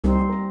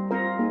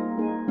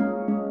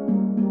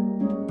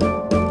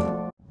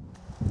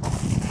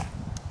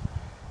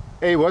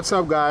Hey, what's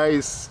up,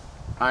 guys?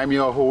 I'm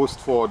your host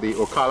for the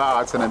Ocala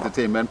Arts and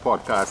Entertainment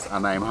Podcast,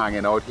 and I'm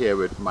hanging out here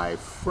with my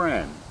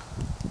friend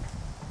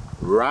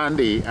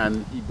Randy,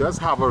 and he does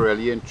have a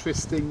really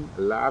interesting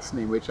last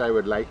name which I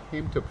would like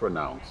him to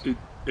pronounce.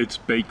 It's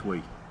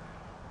Baechle.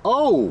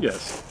 Oh!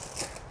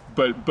 Yes.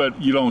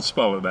 But you don't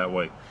spell it that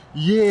way.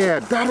 Yeah,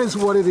 that is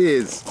what it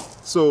is.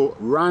 So,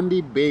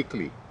 Randy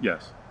Baechle.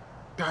 Yes.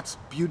 That's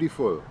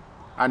beautiful.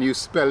 And you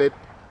spell it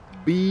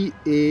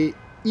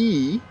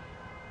B-A-E-C-H-L-E.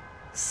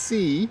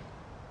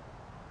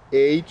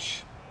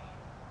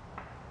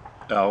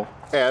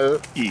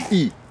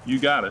 You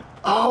got it.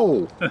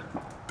 Oh,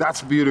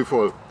 that's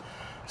beautiful.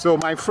 So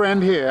my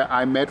friend here,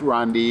 I met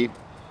Randy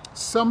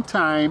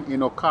sometime in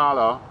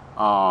Ocala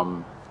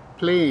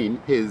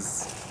playing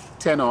his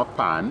tenor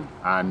pan,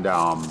 and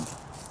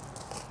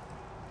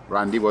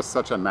Randy was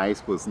such a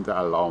nice person to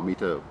allow me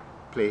to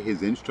play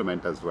his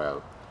instrument as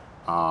well.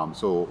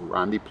 So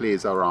Randy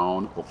plays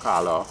around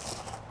Ocala,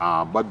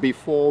 but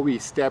before we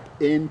step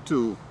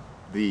into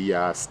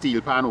the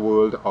steel pan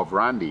world of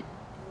Randy,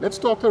 let's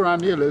talk to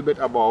Randy a little bit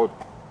about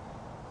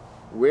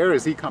where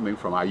is he coming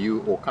from. Are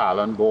you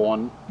Ocalan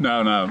born?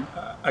 No.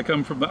 I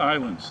come from the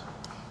islands.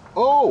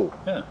 Oh!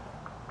 Yeah.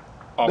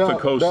 Off the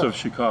coast of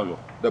Chicago.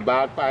 The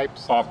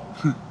bagpipes? Off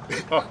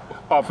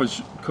of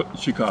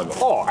Chicago.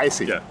 Oh, I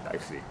see. Yeah.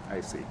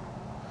 I see.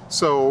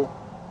 So,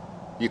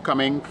 you're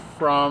coming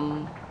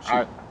from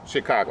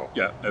Chicago?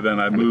 Yeah, and then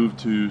I moved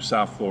to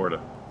South Florida.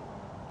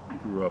 I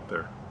grew up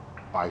there.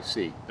 I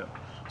see. Yeah.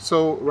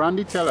 So,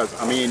 Randy, tell us,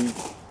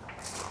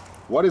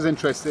 what is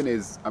interesting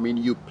is,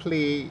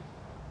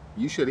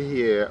 you should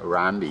hear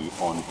Randy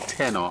on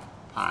tenor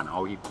pan,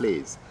 how he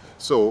plays.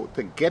 So,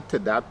 to get to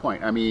that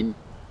point,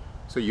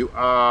 so you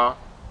are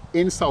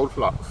in South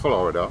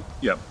Florida.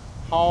 Yep.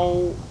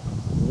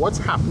 What's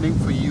happening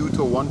for you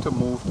to want to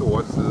move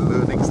towards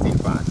learning steel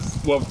pans?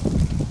 Well,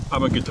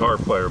 I'm a guitar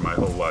player my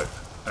whole life,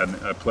 and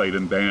I played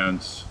in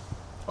bands,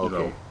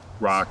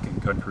 rock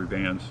and country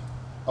bands.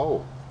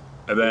 Oh.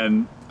 And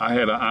then I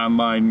had an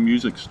online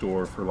music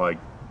store for like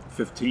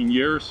 15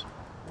 years.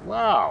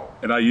 Wow.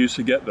 And I used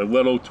to get the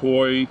little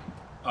toy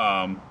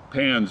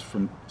pans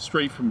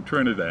straight from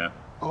Trinidad.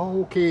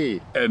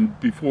 Okay. And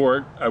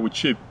before I would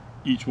ship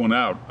each one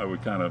out, I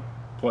would kind of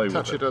play with it.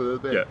 Touch it a little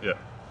bit. Yeah.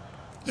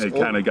 And it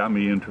kind of got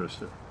me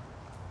interested.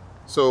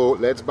 So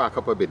let's back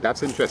up a bit.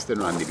 That's interesting,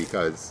 Randy,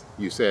 because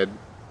you said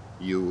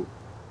you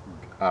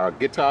are a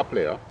guitar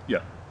player.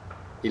 Yeah.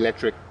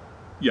 Electric.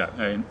 Yeah,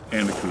 and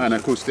acoustic. And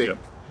acoustic. Yep.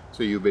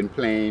 So you've been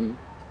playing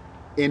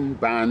in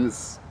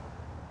bands.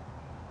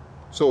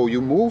 So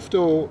you moved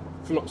to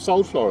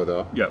South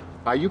Florida. Yeah.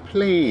 Are you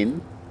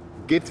playing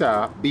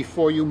guitar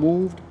before you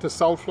moved to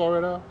South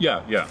Florida?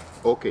 Yeah.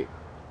 Okay.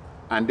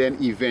 And then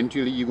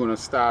eventually you're going to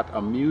start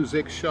a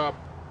music shop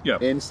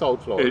in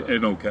South Florida?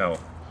 In Ocala.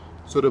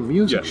 So the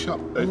music shop?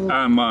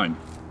 Online.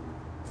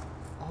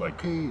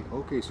 Okay.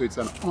 So it's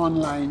an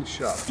online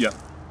shop. Yeah.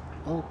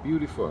 Oh,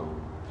 beautiful.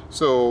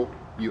 So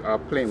you are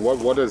playing,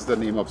 what is the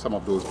name of some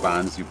of those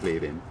bands you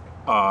played in?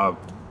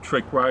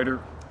 Trick Rider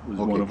was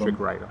one of them. Trick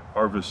Rider.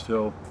 Harvest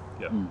Hill.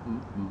 Yeah.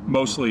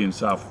 Mostly in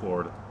South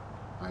Florida.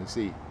 I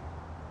see.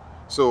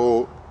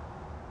 So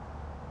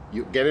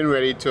you're getting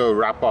ready to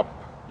wrap up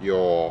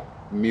your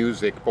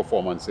music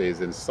performances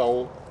in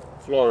South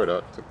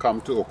Florida to come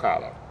to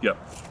Ocala. Yep.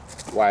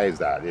 Why is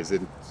that? Is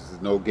it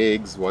no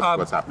gigs?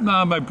 What's happening?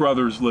 No, my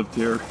brothers lived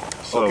here,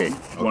 so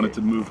wanted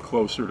to move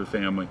closer to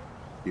family.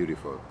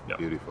 Beautiful. Yep.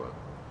 Beautiful.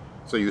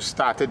 So you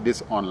started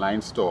this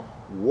online store.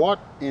 What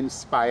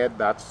inspired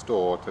that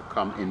store to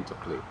come into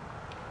play?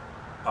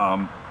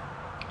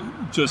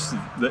 Just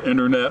the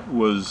internet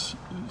was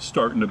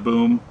starting to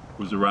boom. It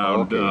was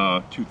around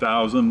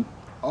 2000.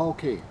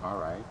 Okay, all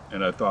right.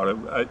 And I thought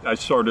I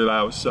started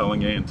out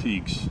selling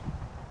antiques.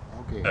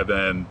 Okay. And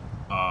then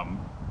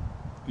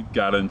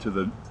got into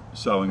the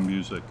selling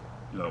music.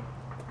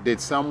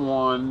 Did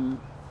someone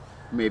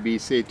maybe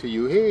say to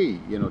you, "Hey,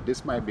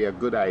 this might be a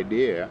good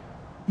idea"?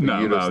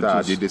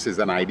 This is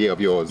an idea of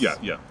yours.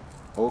 Yeah.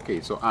 Okay,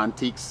 so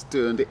antiques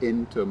turned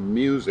into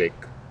music,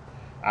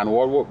 and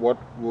what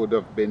would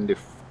have been the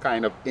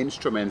kind of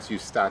instruments you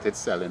started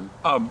selling?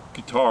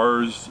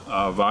 Guitars,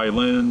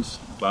 violins,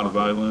 a lot of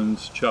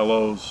violins,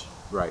 cellos.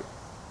 Right.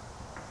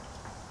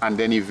 And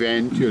then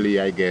eventually,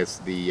 I guess,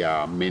 the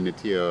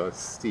miniature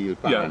steel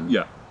pan.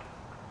 Yeah.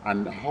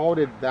 And how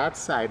did that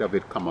side of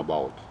it come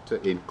about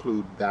to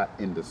include that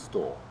in the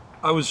store?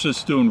 I was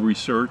just doing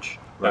research.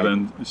 Right.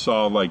 And then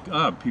saw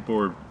people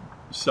were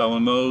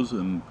selling those,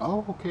 and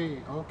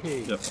okay.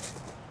 Yep.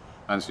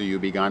 And so you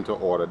began to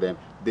order them.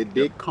 Did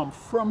they come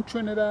from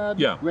Trinidad?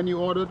 Yeah. When you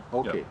ordered?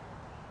 Okay. Yep.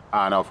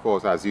 And of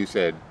course, as you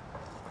said,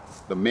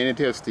 the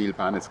miniature steel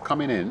pan is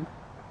coming in,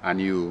 and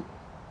you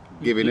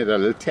giving it a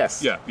little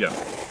test. Yeah.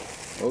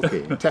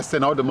 Okay.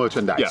 Testing out the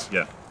merchandise.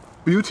 Yeah.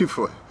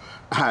 Beautiful.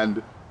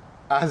 And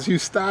as you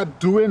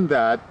start doing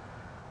that,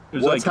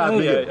 it's what's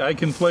happening? Hey, I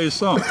can play a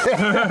song.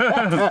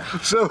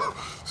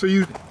 So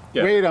you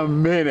wait a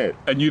minute.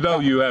 And you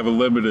have a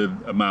limited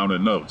amount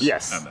of notes.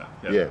 Yes. On that.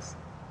 Yeah. Yes.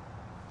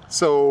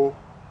 So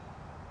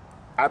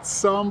at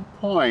some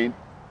point,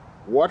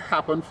 what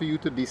happened for you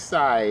to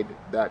decide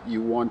that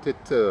you wanted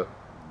to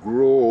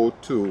grow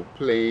to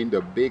playing the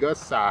bigger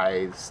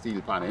size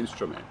steel pan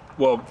instrument?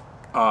 Well,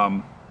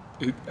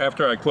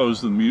 after I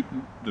closed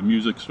the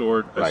music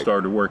store, I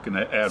started working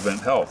at Advent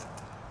Health.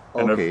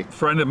 And a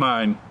friend of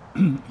mine,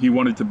 he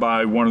wanted to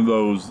buy one of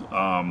those,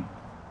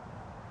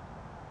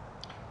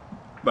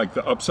 like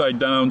the upside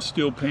down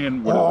steel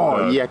pan.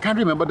 I can't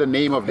remember the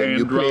name of them.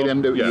 You play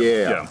them.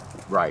 Yeah.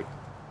 Right.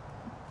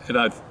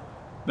 And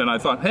then I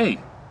thought, hey,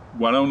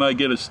 why don't I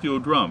get a steel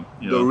drum?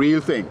 The real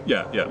thing.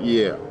 Yeah.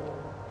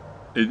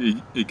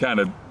 It kind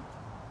of,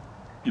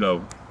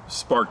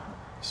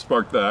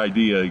 sparked the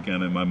idea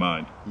again in my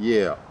mind.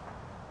 Yeah.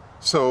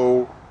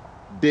 So,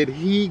 did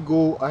he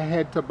go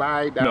ahead to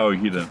buy that? No,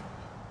 he didn't.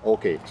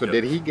 Okay. So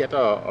did he get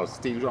a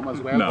steel drum as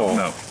well?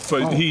 No.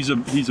 But he's a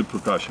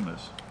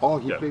percussionist. Oh,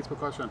 he plays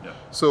percussion. Yeah.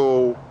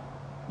 So,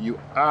 you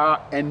are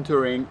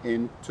entering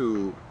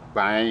into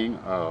buying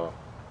a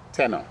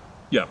tenor.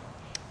 Yeah.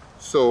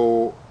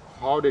 So,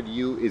 how did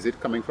you? Is it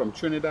coming from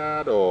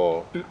Trinidad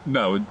or?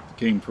 No, it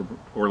came from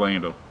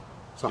Orlando.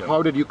 So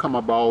how did you come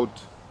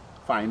about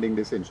finding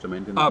this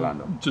instrument in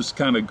Orlando? Just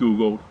kind of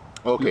Googled.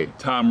 Okay.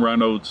 Tom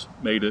Reynolds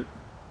made it.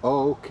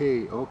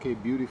 Okay,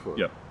 beautiful.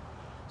 Yep.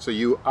 So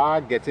you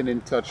are getting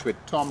in touch with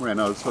Tom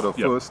Reynolds for the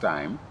first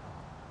time.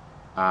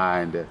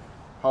 And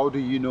how do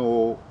you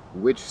know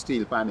which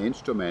steel pan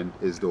instrument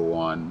is the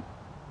one?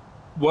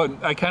 Well,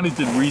 I kind of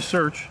did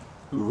research.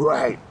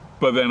 Right.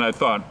 But then I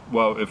thought,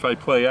 well, if I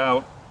play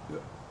out,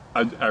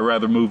 I'd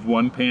rather move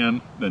one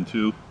pan than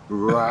two.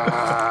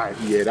 Right.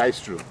 Yeah, that's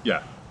true.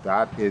 Yeah.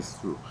 That is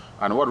true.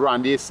 And what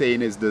Randy is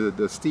saying is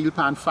the steel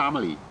pan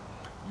family,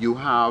 you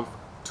have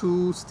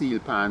two steel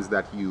pans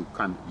that you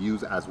can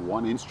use as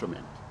one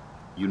instrument.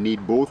 You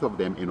need both of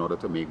them in order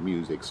to make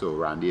music. So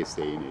Randy is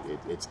saying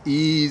it's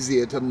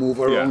easier to move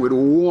around with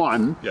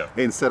one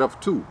instead of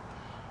two.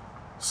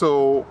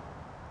 So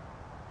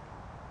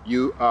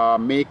you are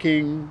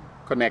making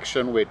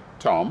connection with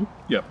Tom.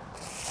 Yep.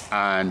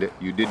 And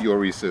you did your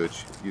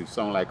research. You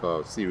sound like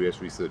a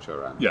serious researcher,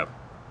 Randy. Yep.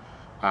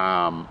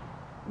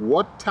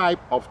 What type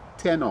of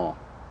tenor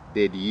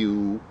did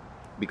you,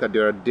 because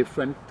there are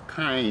different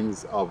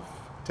kinds of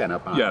tenor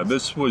pans. Yeah,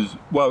 this was,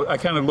 well, I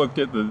kind of looked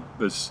at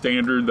the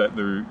standard that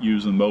they're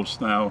using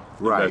most now.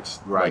 Right, That's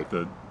like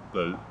the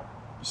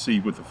C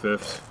with the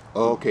fifths.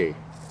 Okay.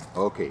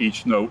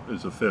 Each note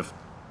is a fifth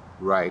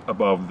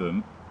above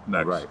the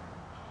next. Right.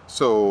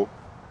 So,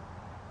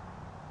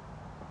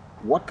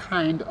 what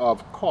kind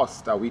of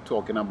cost are we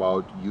talking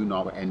about you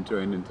now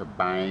entering into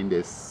buying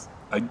this?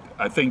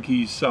 I think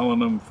he's selling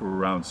them for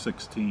around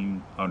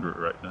 $1,600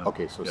 right now.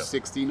 Okay, so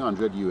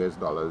 $1,600 US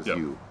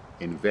you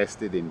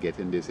invested in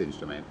getting this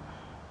instrument.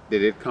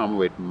 Did it come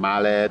with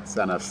mallets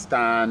and a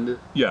stand?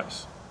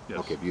 Yes.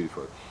 Okay,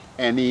 beautiful.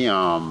 Any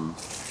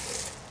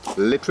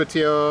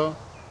literature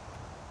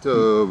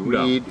to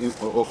read?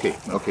 No.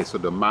 Okay, so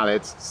the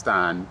mallets,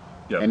 stand.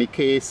 Yep. Any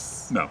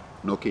case?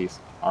 No case.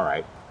 All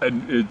right.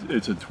 And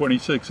it's a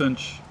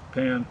 26-inch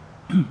pan.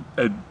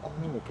 And,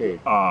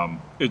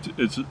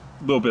 it's a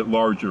little bit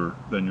larger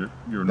than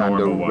your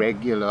normal one.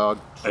 Regular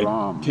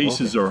drum. And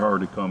cases are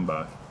hard to come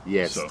by.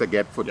 Yes, to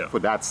get for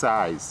that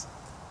size.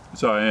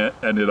 So I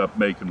ended up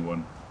making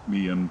one,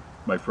 me and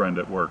my friend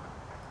at work.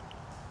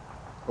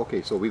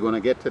 Okay, so we're going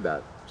to get to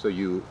that. So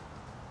you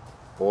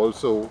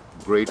also,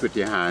 great with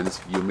your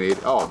hands, you made,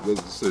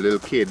 this little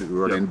kid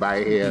running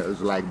by here. It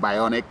was like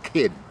Bionic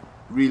Kid,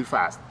 real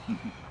fast.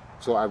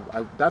 So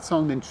that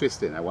sounds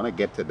interesting. I want to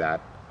get to that,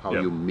 how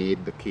you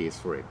made the case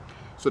for it.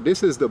 So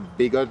this is the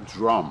bigger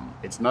drum.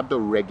 It's not the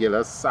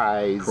regular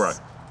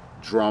size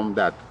drum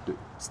that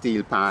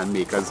steel pan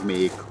makers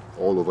make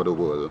all over the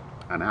world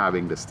and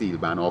having the steel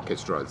band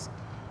orchestras.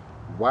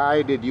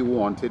 Why did you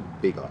want it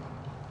bigger?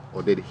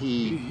 Or did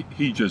he?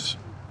 He just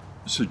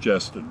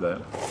suggested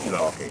that,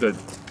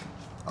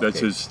 that's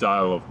his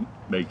style of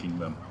making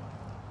them.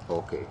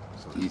 Okay,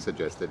 so he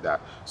suggested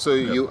that. So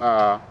you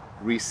are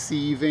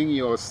receiving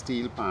your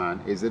steel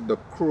pan. Is it the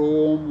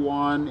chrome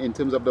one in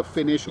terms of the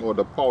finish or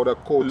the powder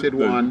coated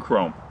one?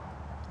 Chrome.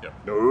 Yeah.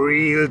 The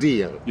real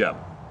deal. Yeah.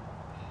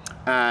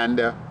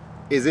 And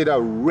is it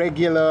a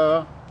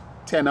regular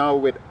tenor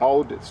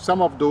without,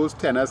 some of those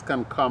tenors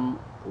can come,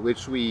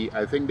 which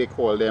I think they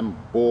call them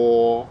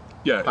bore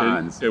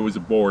pans. It was a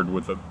board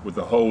with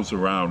a hose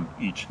around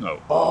each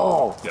note.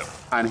 Oh. Yeah.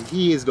 And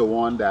he is the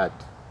one that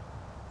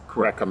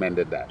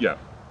recommended that. Yeah.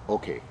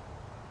 Okay.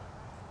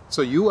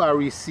 So you are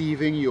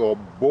receiving your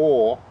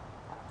bore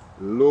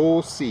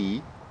low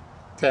C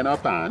tenor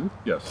pan.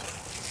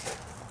 Yes.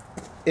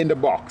 In the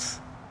box.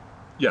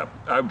 Yeah.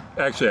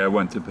 I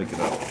went to pick it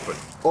up. But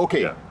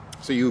okay. Yeah.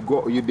 So you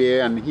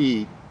there and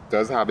he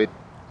does have it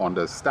on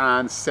the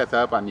stand set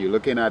up and you're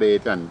looking at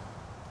it and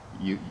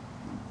you're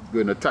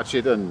going to touch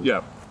it and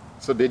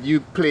So did you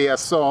play a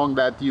song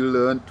that you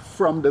learned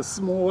from the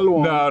small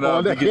one?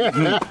 No.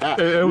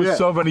 It was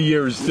so many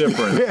years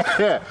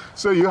different.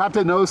 So you had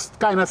to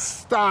kind of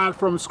start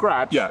from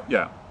scratch.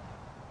 Yeah.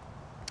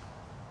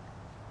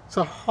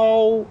 So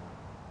how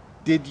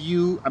Did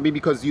you, I mean,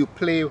 because you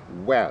play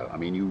well, I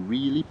mean, you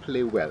really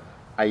play well.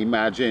 I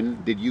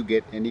imagine, did you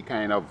get any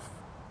kind of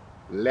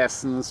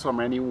lessons from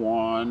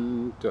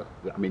anyone?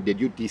 I mean, did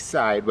you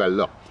decide, well,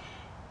 look,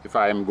 if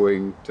I am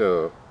going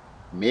to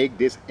make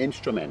this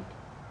instrument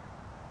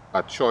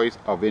a choice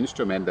of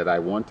instrument that I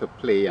want to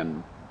play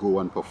and go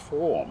and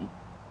perform,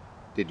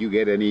 did you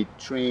get any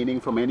training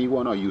from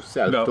anyone, or you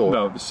self-taught?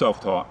 No,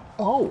 self-taught.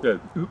 Oh.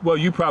 Yeah. Well,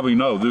 you probably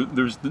know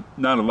there's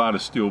not a lot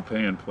of steel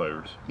pan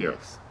players here.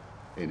 Yes,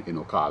 in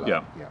Ocala.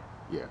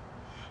 Yeah.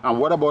 And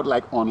what about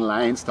like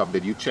online stuff?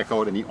 Did you check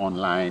out any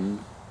online?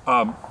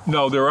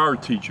 No, there are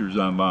teachers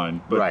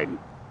online, but right.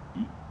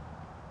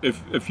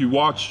 If you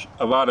watch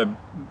a lot of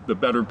the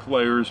better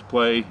players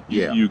play,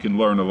 you can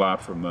learn a lot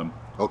from them.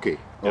 Okay.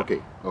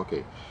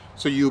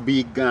 So you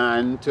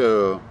began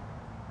to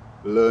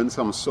learn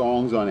some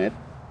songs on it.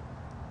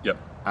 Yep.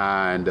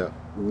 And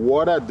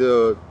what are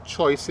the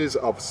choices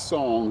of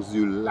songs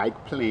you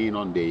like playing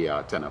on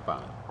the tenor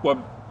pan?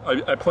 Well,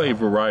 I play a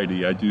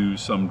variety. I do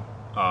some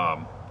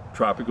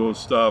tropical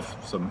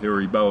stuff, some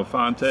Harry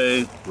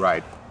Belafonte.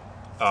 Right.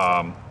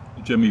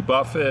 Jimmy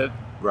Buffett.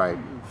 Right.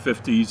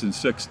 50s and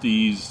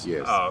 60s.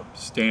 Yes.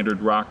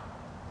 Standard rock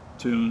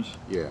tunes.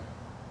 Yeah.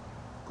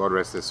 God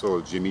rest his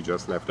soul. Jimmy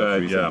just left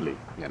us recently.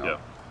 Yeah. You know.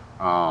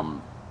 Yeah.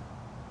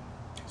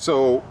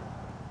 So,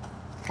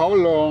 how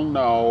long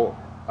now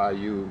are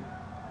you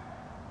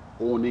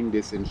owning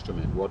this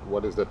instrument?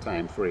 What is the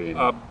time frame?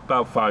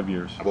 About 5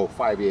 years. About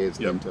 5 years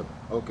Yep. into.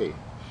 Okay.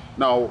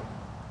 Now,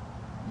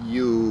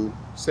 you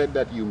said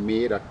that you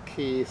made a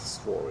case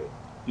for it.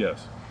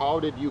 Yes. How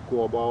did you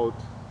go about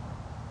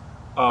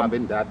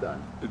having that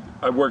done?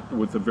 I worked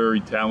with a very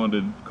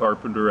talented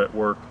carpenter at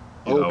work.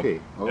 Okay.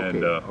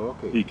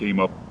 He came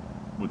up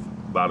with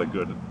a lot of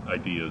good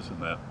ideas in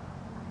that.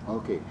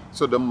 Okay.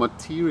 So the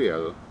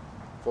material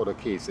for the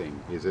casing,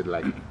 is it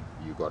like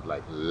you got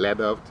like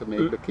leather to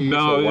make the case?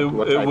 No,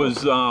 it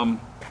was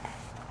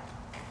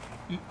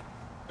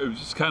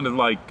just kind of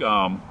like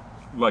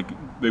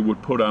they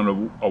would put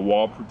on a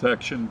wall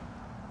protection.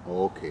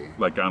 Okay.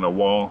 Like on a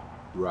wall.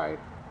 Right.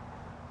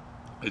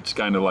 It's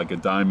kind of like a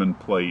diamond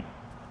plate,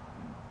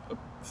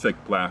 thick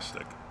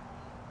plastic.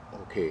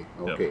 Okay.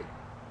 Yep.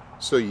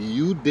 So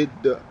you did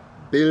the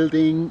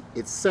building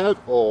itself,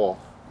 or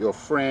your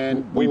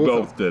friend? We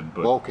both did,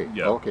 but okay.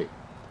 Yeah. Okay.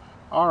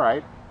 All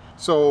right.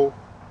 So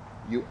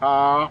you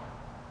are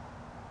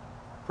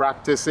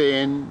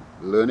practicing,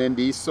 learning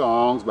these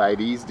songs by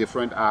these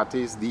different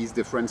artists, these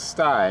different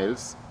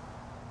styles.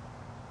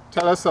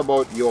 Tell us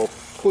about your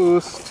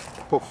first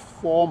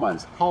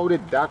performance. How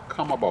did that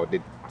come about?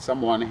 Did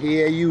someone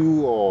hear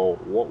you, or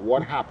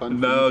what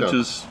happened? No,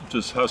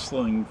 just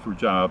hustling for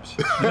jobs.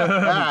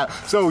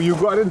 So you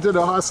got into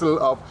the hustle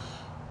of,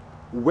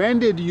 when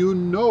did you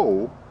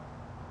know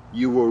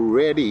you were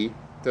ready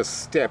to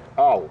step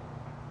out?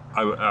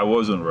 I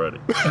wasn't ready.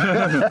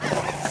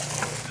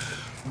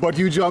 But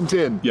you jumped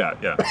in.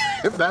 Yeah.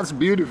 That's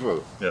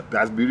beautiful. Yeah.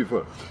 That's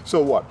beautiful.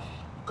 So what?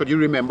 Could you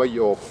remember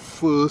your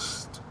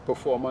first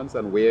performance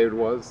and where it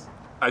was?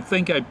 I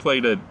think I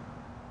played at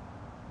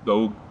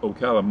the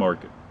Ocala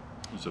Market.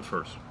 Was the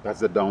first. That's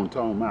the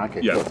downtown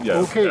market. Yeah.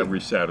 Okay. Every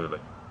Saturday.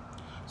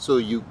 So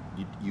you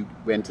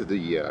went to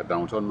the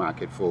downtown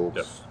market, folks.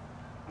 Yep.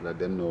 Let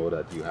them know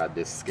that you had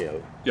this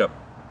skill. Yep.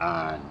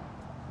 And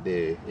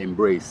they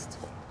embraced.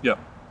 Yep.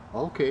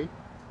 Okay.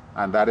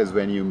 And that is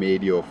when you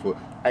made your first.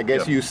 I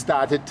guess Yep. you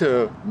started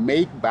to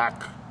make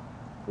back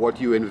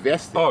what you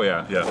invested. Oh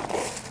yeah.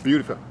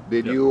 Beautiful.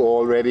 Did Yep. you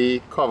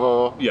already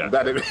cover Yeah.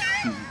 that?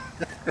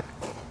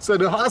 So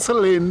the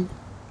hustling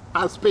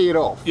has paid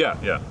off.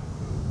 Yeah.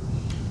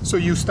 So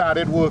you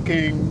started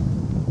working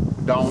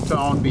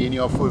downtown, being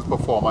your first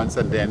performance,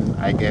 and then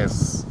I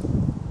guess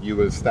you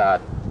will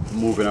start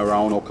moving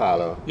around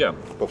Ocala, Yeah.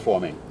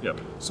 performing. Yep.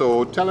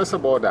 So tell us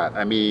about that.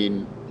 I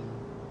mean,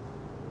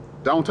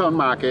 downtown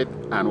market,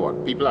 and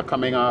what? People are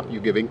coming up,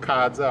 you're giving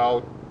cards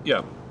out.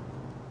 Yeah.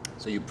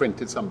 So you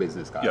printed some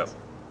business cards. Yep.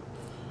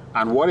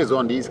 And what is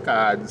on these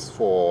cards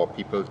for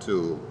people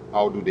to,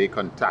 how do they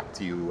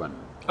contact you? And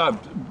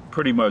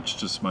Pretty much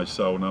just my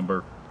cell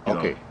number. you know.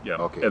 Okay. Yeah.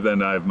 Okay. And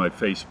then I have my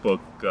Facebook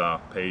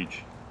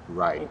page.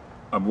 Right.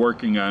 I'm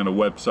working on a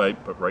website,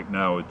 but right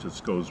now it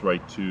just goes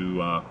right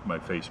to my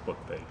Facebook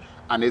page.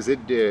 And is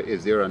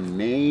there a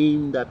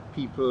name that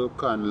people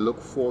can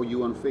look for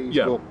you on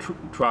Facebook? Yeah,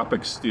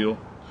 Tropic Steel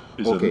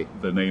is Okay.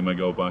 the name I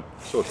go by.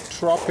 So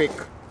Tropic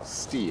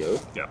Steel.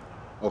 Yeah.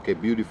 Okay,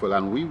 beautiful.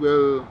 And we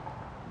will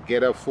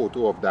get a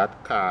photo of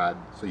that card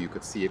so you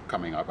could see it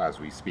coming up as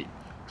we speak.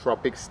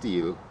 Tropic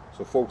Steel,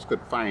 so folks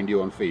could find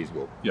you on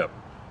Facebook. Yep.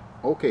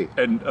 Okay.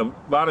 And a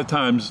lot of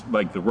times,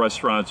 like the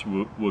restaurants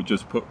will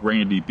just put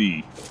Randy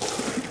B.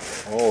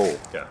 Oh.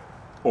 Yeah.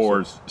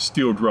 Or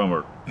Steel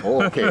Drummer.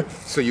 Okay.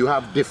 So you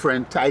have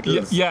different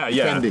titles. Yeah.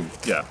 Depending.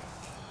 Yeah.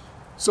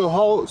 So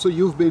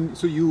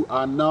you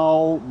are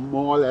now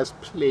more or less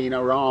playing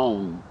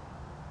around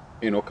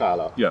in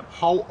Ocala. Yeah.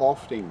 How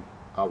often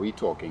are we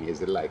talking?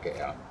 Is it like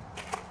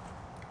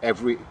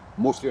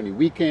mostly on the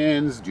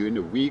weekends, during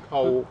the week?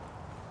 How?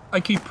 I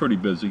keep pretty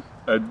busy.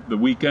 at the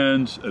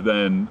weekends, and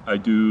then I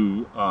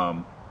do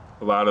a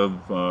lot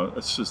of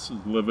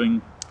assisted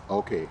living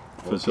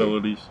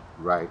facilities.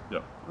 Right. Yeah.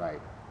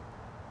 Right.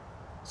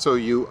 So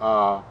you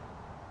are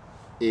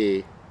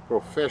a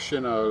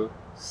professional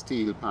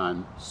steel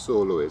pan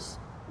soloist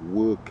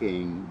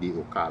working the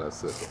Ocala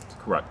circuit.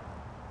 Correct.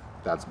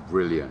 That's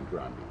brilliant,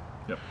 Randy.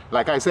 Yep.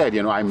 Like I said,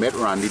 I met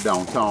Randy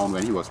downtown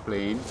when he was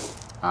playing,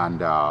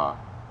 and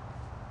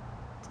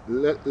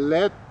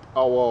let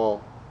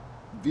our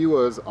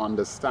viewers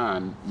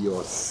understand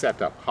your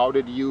setup. How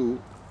did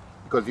you,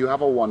 because you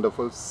have a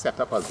wonderful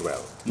setup as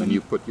well, when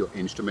you put your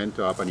instrument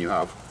up and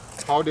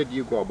how did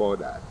you go about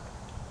that?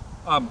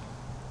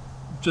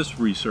 Just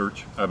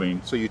research. I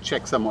mean, so you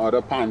check some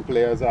other pan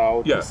players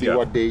out to see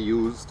what they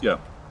used? Yeah.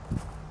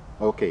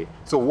 Okay.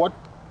 So what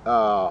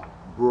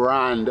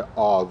brand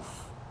of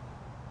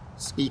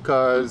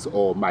speakers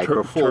or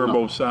microphone?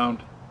 Turbo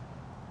sound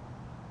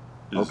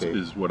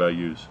is what I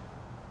use.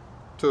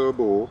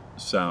 Turbo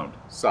sound.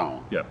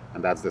 Yeah.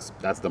 And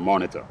that's the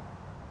monitor.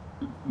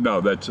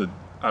 No,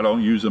 I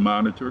don't use a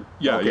monitor.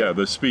 Yeah,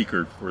 the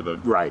speaker for the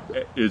right.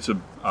 It's a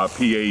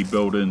PA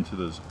built into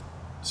the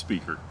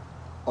speaker.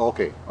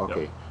 Okay.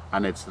 Yep.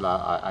 And it's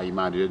I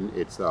imagine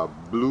it's a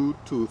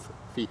Bluetooth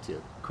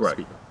featured Correct.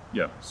 speaker.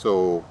 Yeah.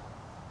 So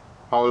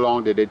how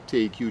long did it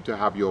take you to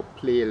have your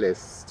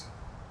playlist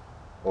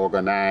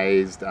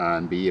organized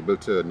and be able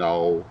to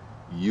now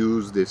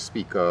use this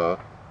speaker?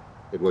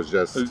 It was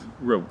just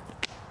real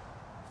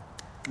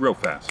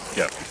fast.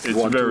 Yeah. It's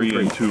 1, 2, very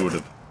 3.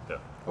 intuitive. Yeah.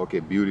 Okay,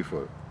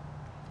 beautiful.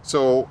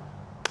 So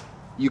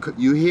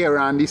you hear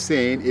Randy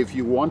saying if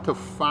you want to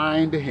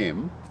find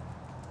him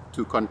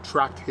to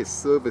contract his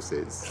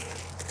services,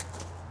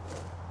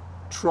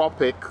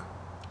 Tropic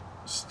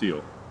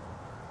Steel,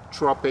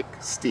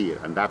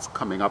 and that's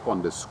coming up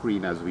on the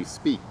screen as we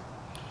speak.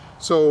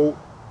 So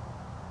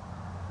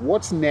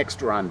what's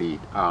next, Randy?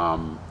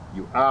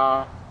 You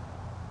are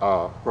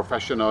a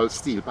professional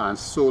steel pan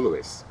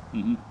soloist.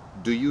 Mm-hmm.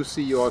 Do you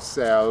see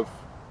yourself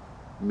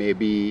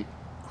maybe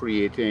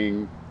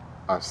creating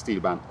a steel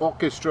band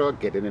orchestra,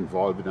 getting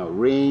involved in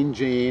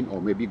arranging,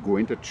 or maybe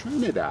going to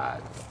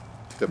Trinidad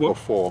to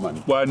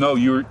perform? Well, I know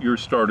you're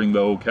starting the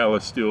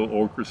Ocala Steel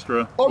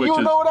Orchestra. Oh,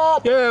 you know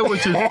that? Yeah,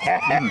 which is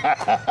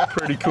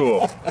pretty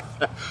cool.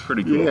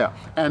 Pretty cool. Yeah,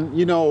 and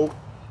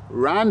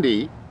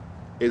Randy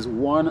is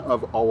one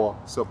of our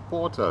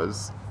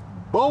supporters,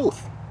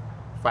 both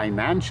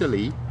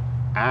financially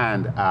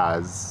and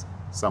as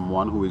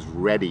someone who is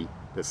ready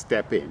to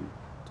step in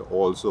to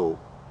also,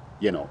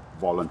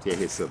 volunteer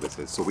his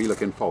services. So we're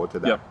looking forward to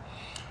that. Yep.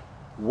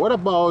 What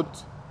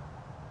about,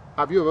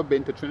 have you ever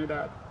been to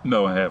Trinidad?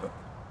 No, I haven't.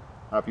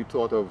 Have you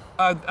thought of?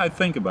 I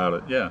think about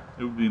it, yeah.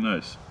 It would be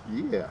nice.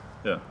 Yeah.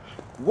 Yeah.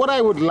 What I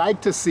would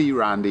like to see,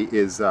 Randy,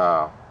 is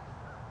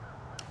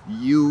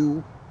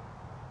you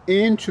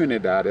in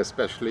Trinidad,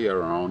 especially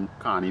around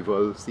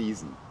Carnival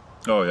season.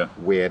 Oh, yeah.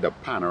 Where the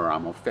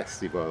Panorama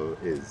Festival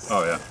is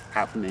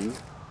happening,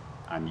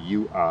 and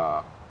you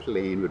are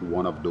playing with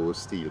one of those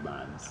steel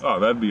bands. Oh,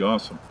 that'd be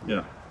awesome.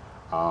 Yeah.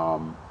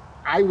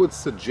 I would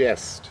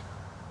suggest,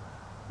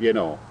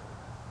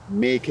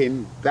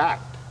 making that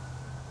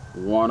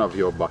one of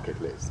your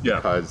bucket lists. Yeah.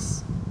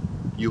 Because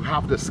you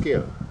have the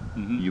skill.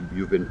 Mm-hmm.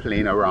 You've been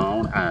playing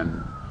around,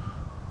 and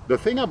the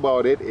thing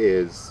about it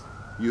is,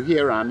 you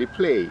hear Randy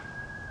play,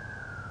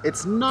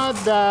 it's not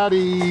that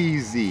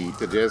easy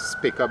to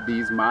just pick up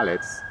these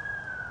mallets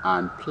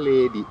and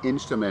play the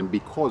instrument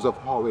because of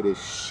how it is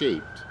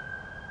shaped.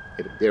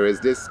 There is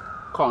this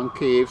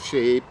concave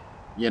shape,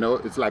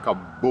 it's like a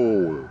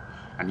bowl,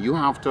 and you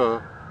have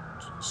to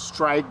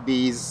strike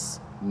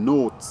these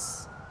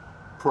notes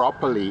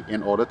properly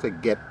in order to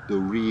get the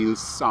real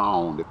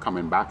sound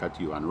coming back at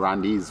you, and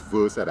Randy's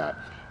verse at that.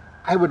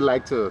 I would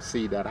like to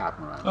see that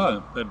happen, Randy.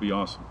 Oh, that'd be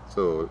awesome.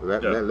 So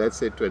let's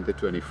say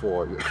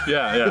 2024.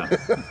 Yeah.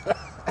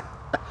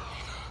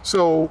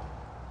 So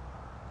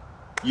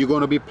you're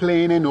going to be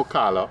playing in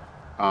Ocala.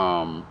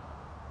 Are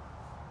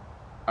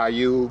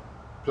you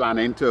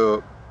planning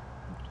to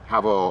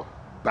have a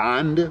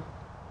band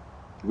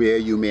where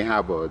you may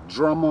have a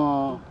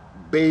drummer,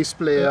 bass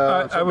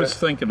player? I was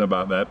thinking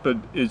about that, but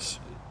it's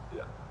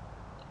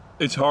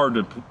hard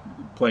to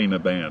play in a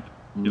band,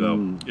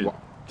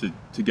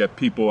 to get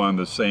people on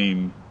the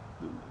same,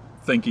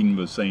 thinking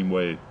the same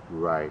way.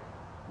 Right.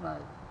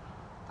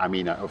 I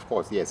mean, of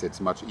course, yes, it's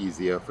much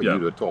easier for you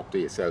to talk to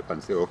yourself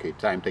and say, okay,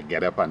 time to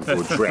get up and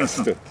go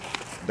dressed,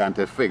 than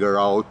to figure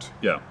out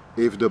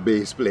if the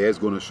bass player is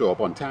going to show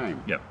up on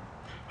time. Yeah.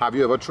 Have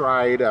you ever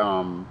tried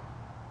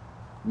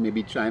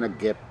maybe trying to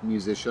get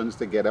musicians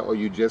together, or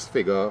you just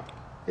figure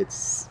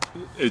it's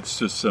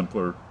just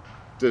simpler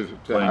to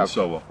playing have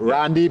solo?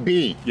 Randy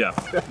B. Yeah.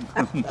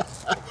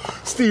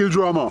 Steel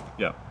drummer.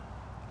 Yeah.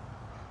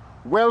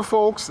 Well,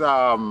 folks,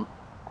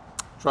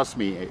 trust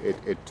me,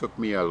 it took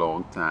me a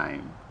long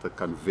time to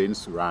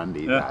convince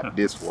Randy that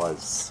this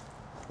was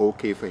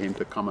okay for him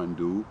to come and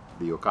do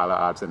the Ocala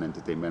Arts and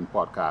Entertainment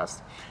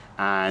Podcast.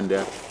 And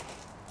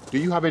do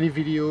you have any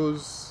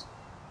videos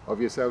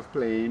of yourself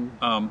playing?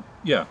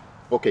 Yeah.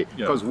 Okay,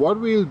 because what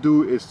we'll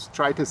do is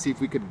try to see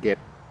if we could get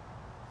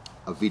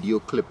a video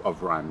clip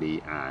of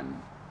Randy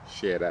and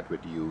share that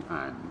with you,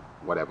 and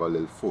whatever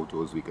little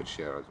photos we could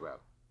share as well.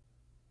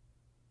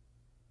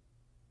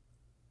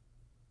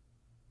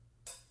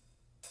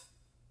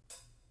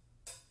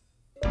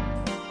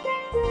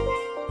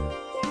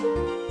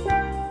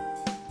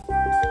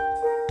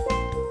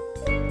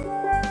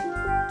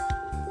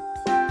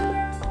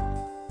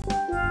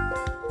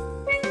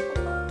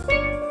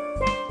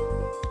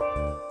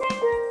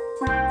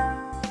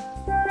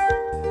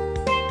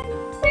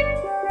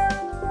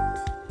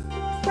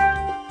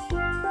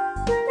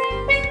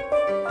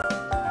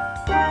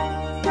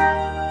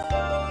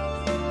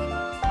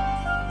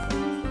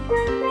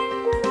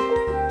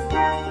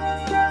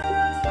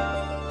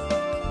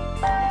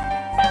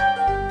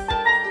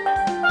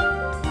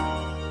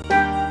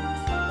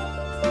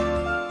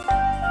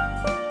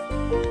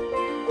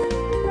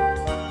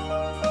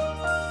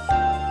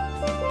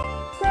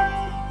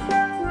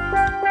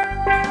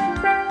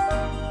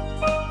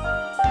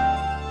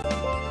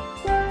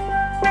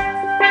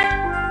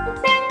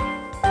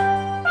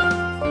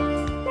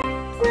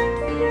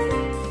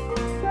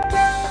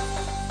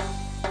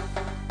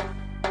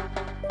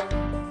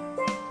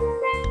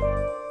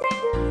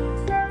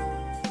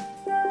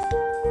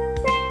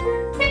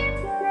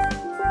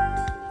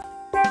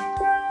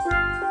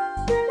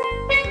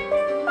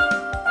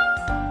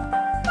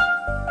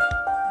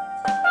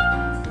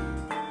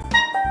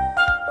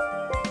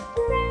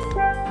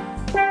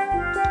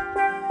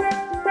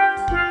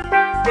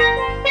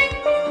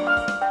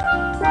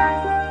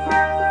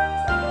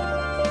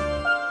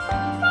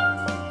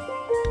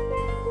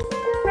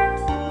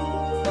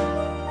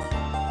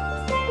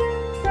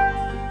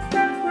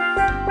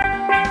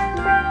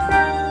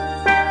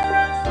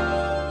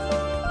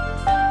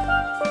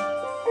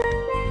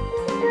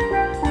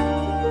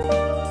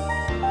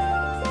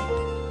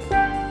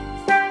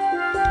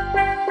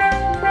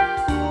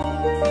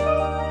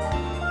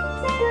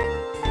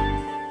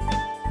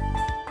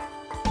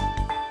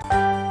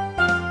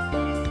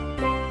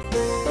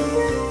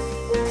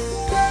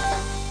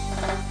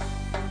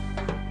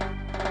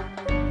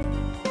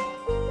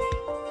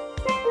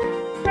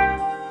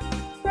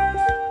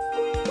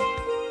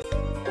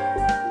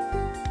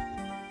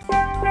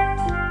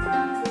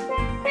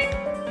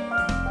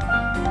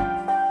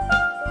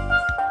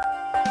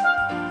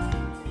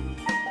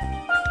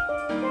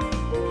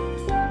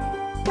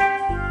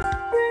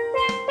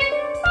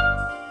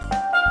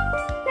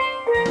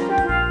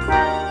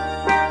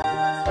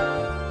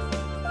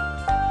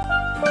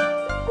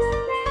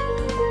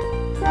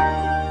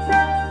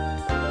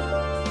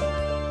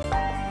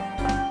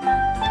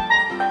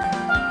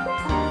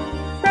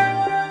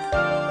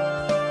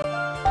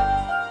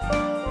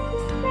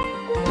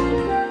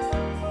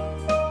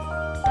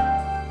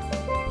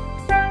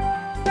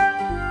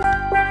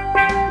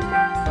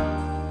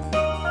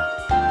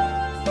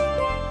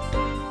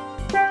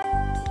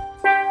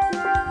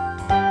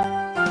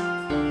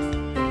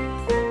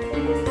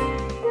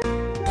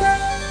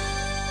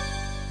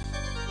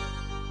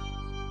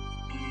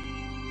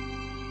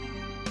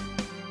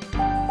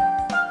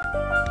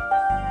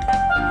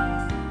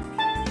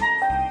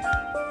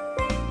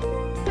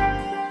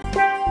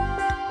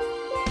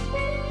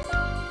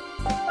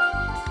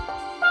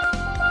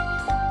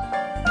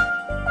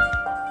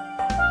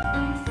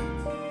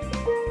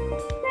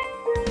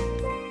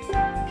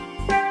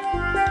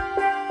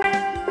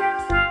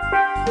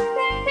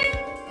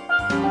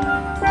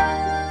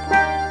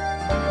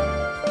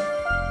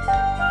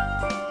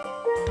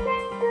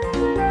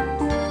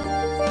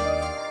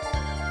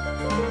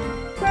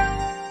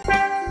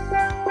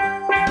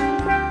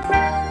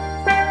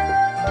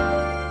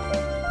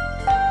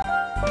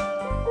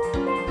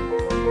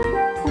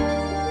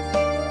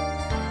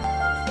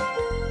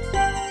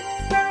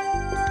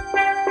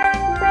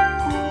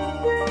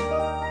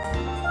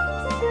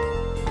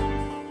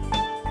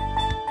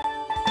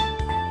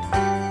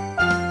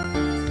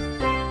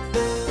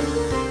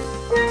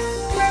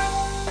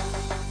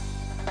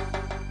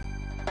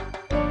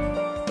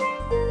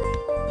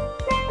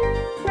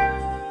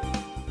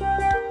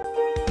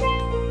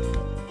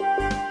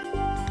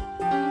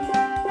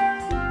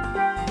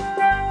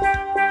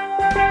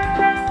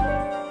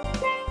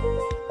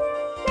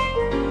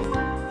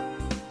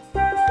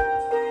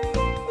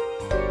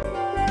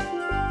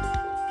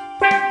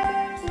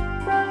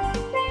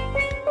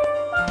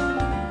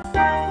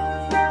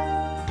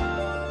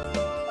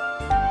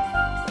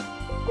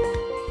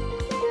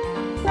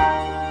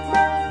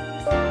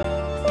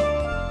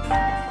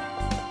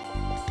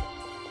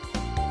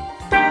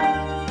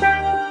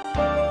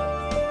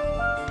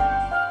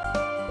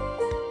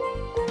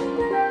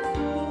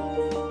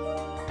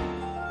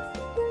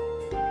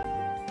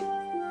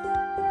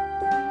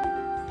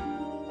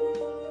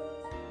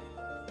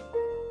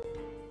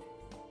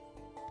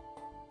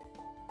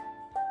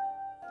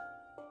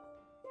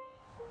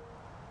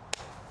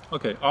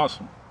 Okay,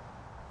 awesome.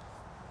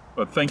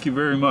 But thank you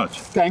very much.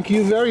 Thank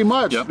you very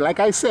much. Yep. Like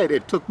I said,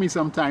 it took me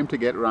some time to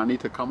get Randy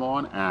to come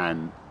on,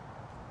 and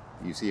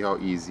You see how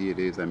easy it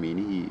is? I mean,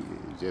 he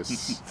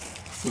just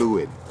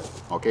fluid.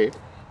 Okay?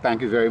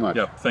 Thank you very much.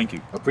 Yep, thank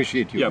you.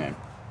 Appreciate you, man.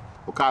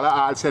 Ocala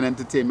Arts and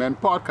Entertainment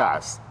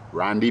Podcast.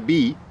 Randy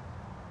B,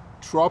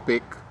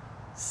 Tropic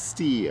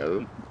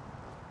Steel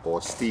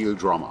or Steel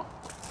Drummer.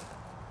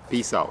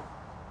 Peace out.